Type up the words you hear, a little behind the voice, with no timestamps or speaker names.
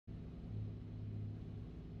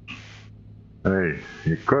Hey,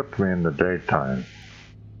 you caught me in the daytime.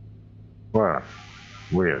 Well,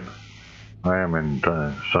 weird. I am in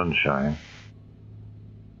sunshine.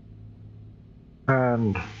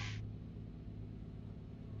 And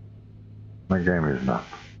my game is not.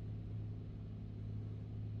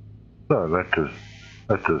 So let us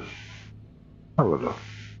have a look.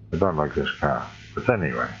 I don't like this car. But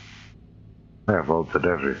anyway, I have altered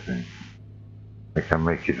everything. I can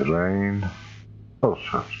make it rain, all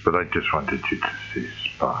sorts, but I just wanted you to see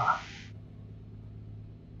Spa.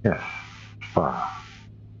 Yes, Spa.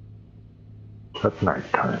 At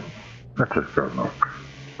night time. Let us go look.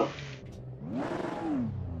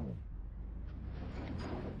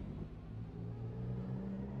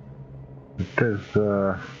 It is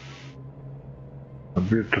a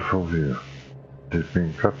beautiful view. It is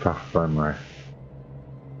being cut off by my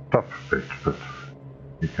top bit, but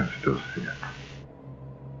you can still see it.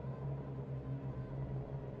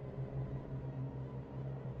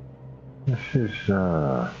 This is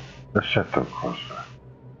a Assetto Corsa.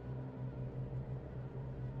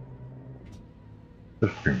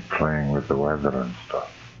 Just been playing with the weather and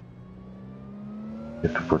stuff.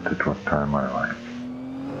 Get to put it what time I like.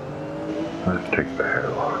 Let's take the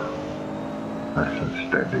hill. Nice and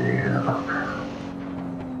steady here, look.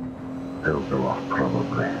 They'll go off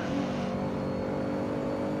probably.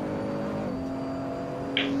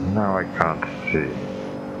 Now I can't see.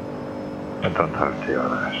 I don't have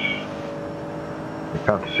DRS. I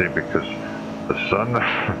can't see because the sun,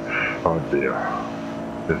 oh dear,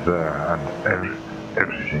 is there and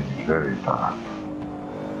everything is very dark.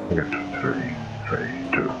 I get to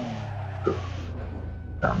 2.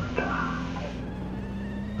 Damn it.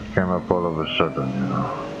 It came up all of a sudden, you know.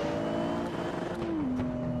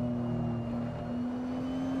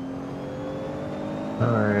 I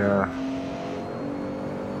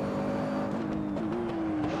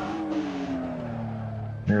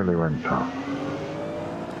nearly went off.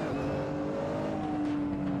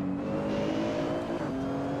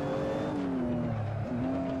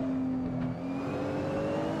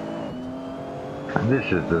 This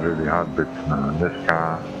is the really hard bit now. In this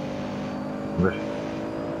car,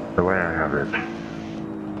 the way I have it.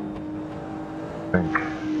 I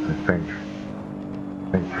think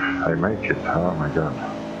I make it. Oh my god.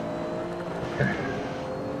 Okay.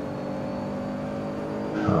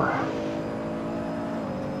 Oh.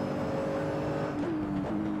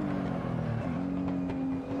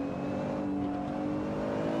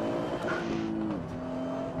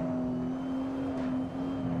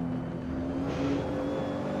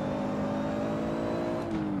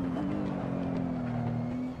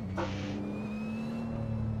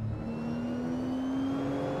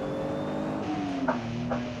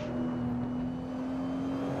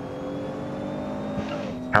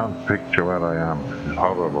 Can't picture where I am. It's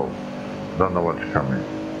horrible. Don't know what's coming.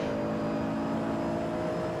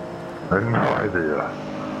 I have no idea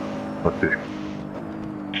what is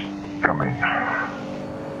coming.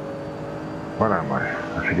 Where am I?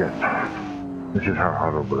 I forget. This is how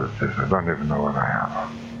horrible it is. I don't even know where I am.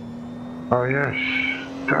 Oh yes.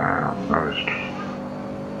 Damn. That was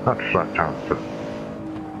not flat out, but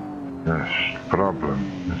yes. Problem.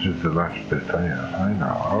 This is the last bit. I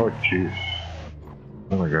know. Oh jeez.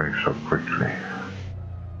 Oh, we're going so quickly.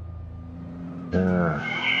 Yes,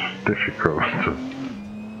 difficult.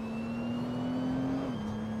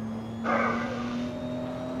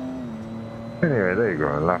 Anyway, there you go,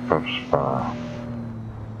 a lap of Spa.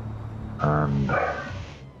 And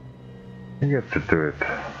you get to do it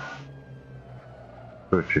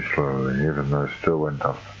pretty slowly, even though it still went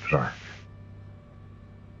off the track.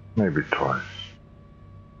 Maybe twice.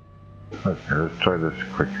 Okay, let's try this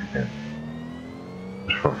quick again.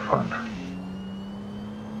 Just for fun.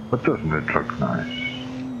 But doesn't it look nice?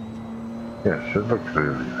 Yes, it looks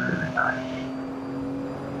really, really nice.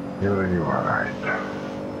 You are right.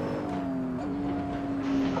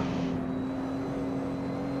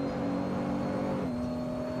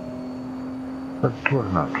 But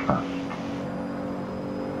we're not fast.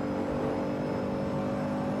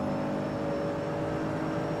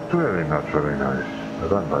 It's really not very nice. I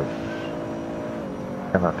don't like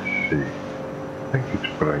this. Cannot see. I think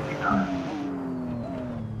it's break time.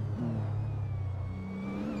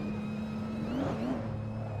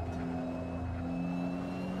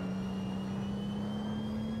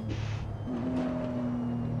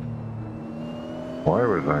 Why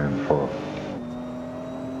was I in fourth?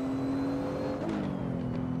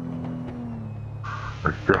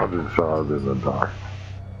 God, it's hard in the dark.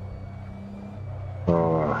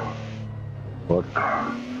 Oh, what?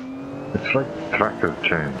 It's like the track has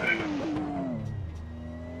changed.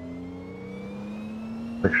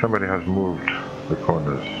 Like somebody has moved the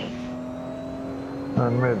corners.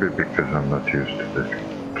 And maybe because I'm not used to this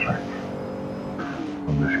track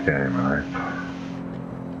on this game, right?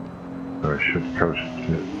 So I should coast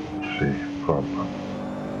to see problem.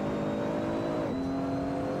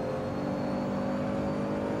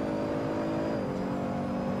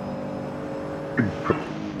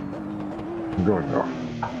 Going off.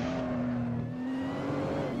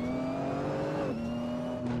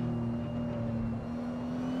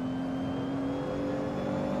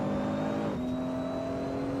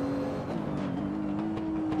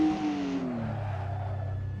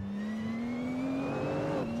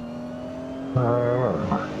 Well,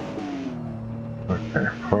 okay,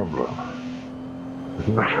 problem.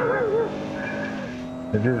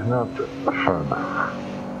 It is not fun.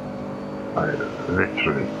 I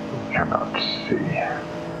literally cannot see.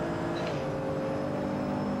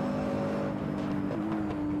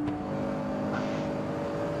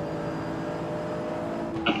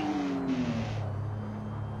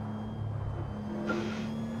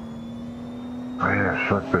 Oh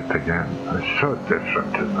yes, look at it again. It's so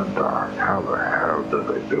different in the dark. How the hell do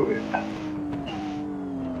they do it?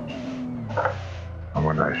 And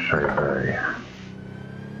when I say they,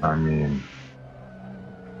 I mean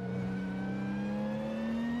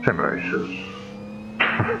sim racers.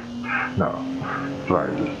 No,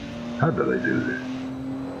 drivers. How do they do this?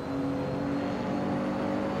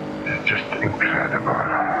 It's just incredible.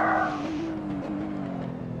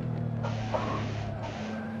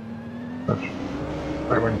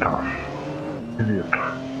 I went off. Idiot.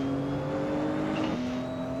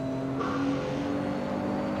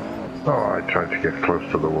 Oh, I tried to get close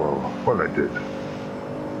to the wall. Well, I did.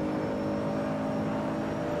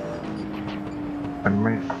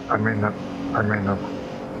 I may not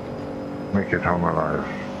make it home alive.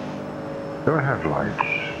 Do I have lights?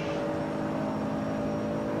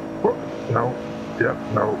 Oh, no. Yep,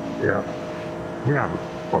 no, yeah. Yeah,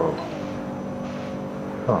 well.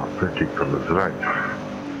 Oh, pretty cool is right.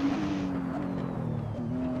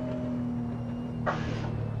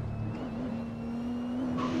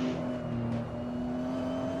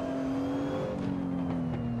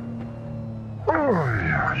 Oh,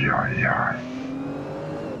 yeah.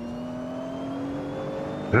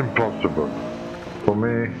 Impossible. For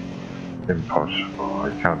me, impossible. I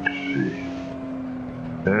can't see.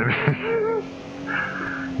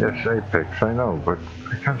 Yes, Apex, I know, but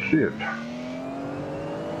I can't see it.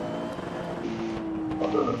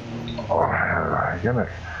 Oh, hell,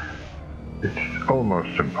 it's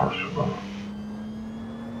almost impossible.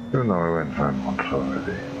 Even though I went round once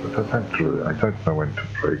already, but eventually I don't know when to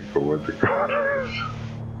brake or where the corner is.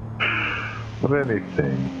 Or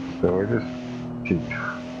anything, so I just keep...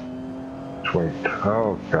 wait.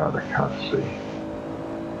 Oh god, I can't see.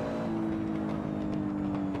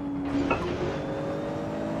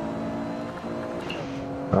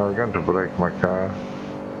 Now we're going to brake my car.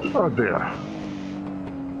 Oh dear.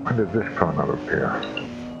 When did this corner appear?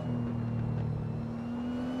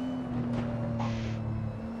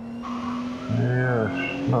 Yes,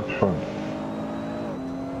 not fun.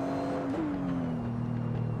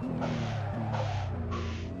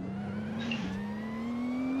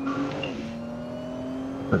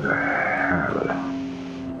 What the hell?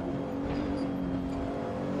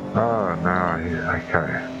 Oh, now,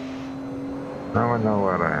 okay. Now I know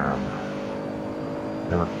where I am.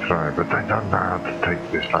 I'll try, but I don't know how to take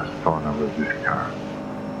this last corner with this car.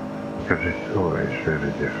 Because it's always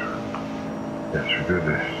very different. Yes, we do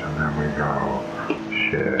this, and then we go...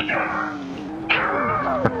 Shit.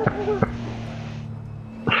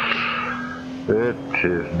 It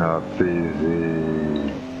is not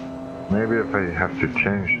easy. Maybe if I have to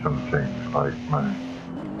change some things, like my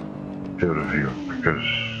field of view, because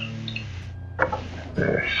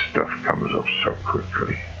this stuff comes up so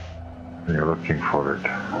quickly. And you're looking for it.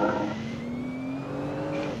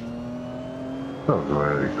 So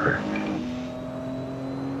very quick.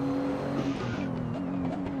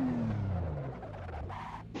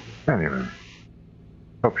 Anyway,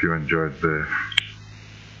 hope you enjoyed the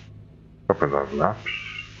couple of laps.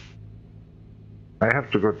 I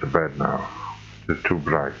have to go to bed now. It's too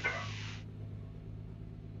bright.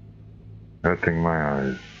 Hurting my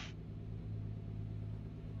eyes.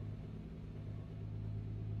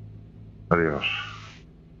 Adios.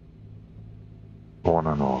 One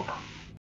and all.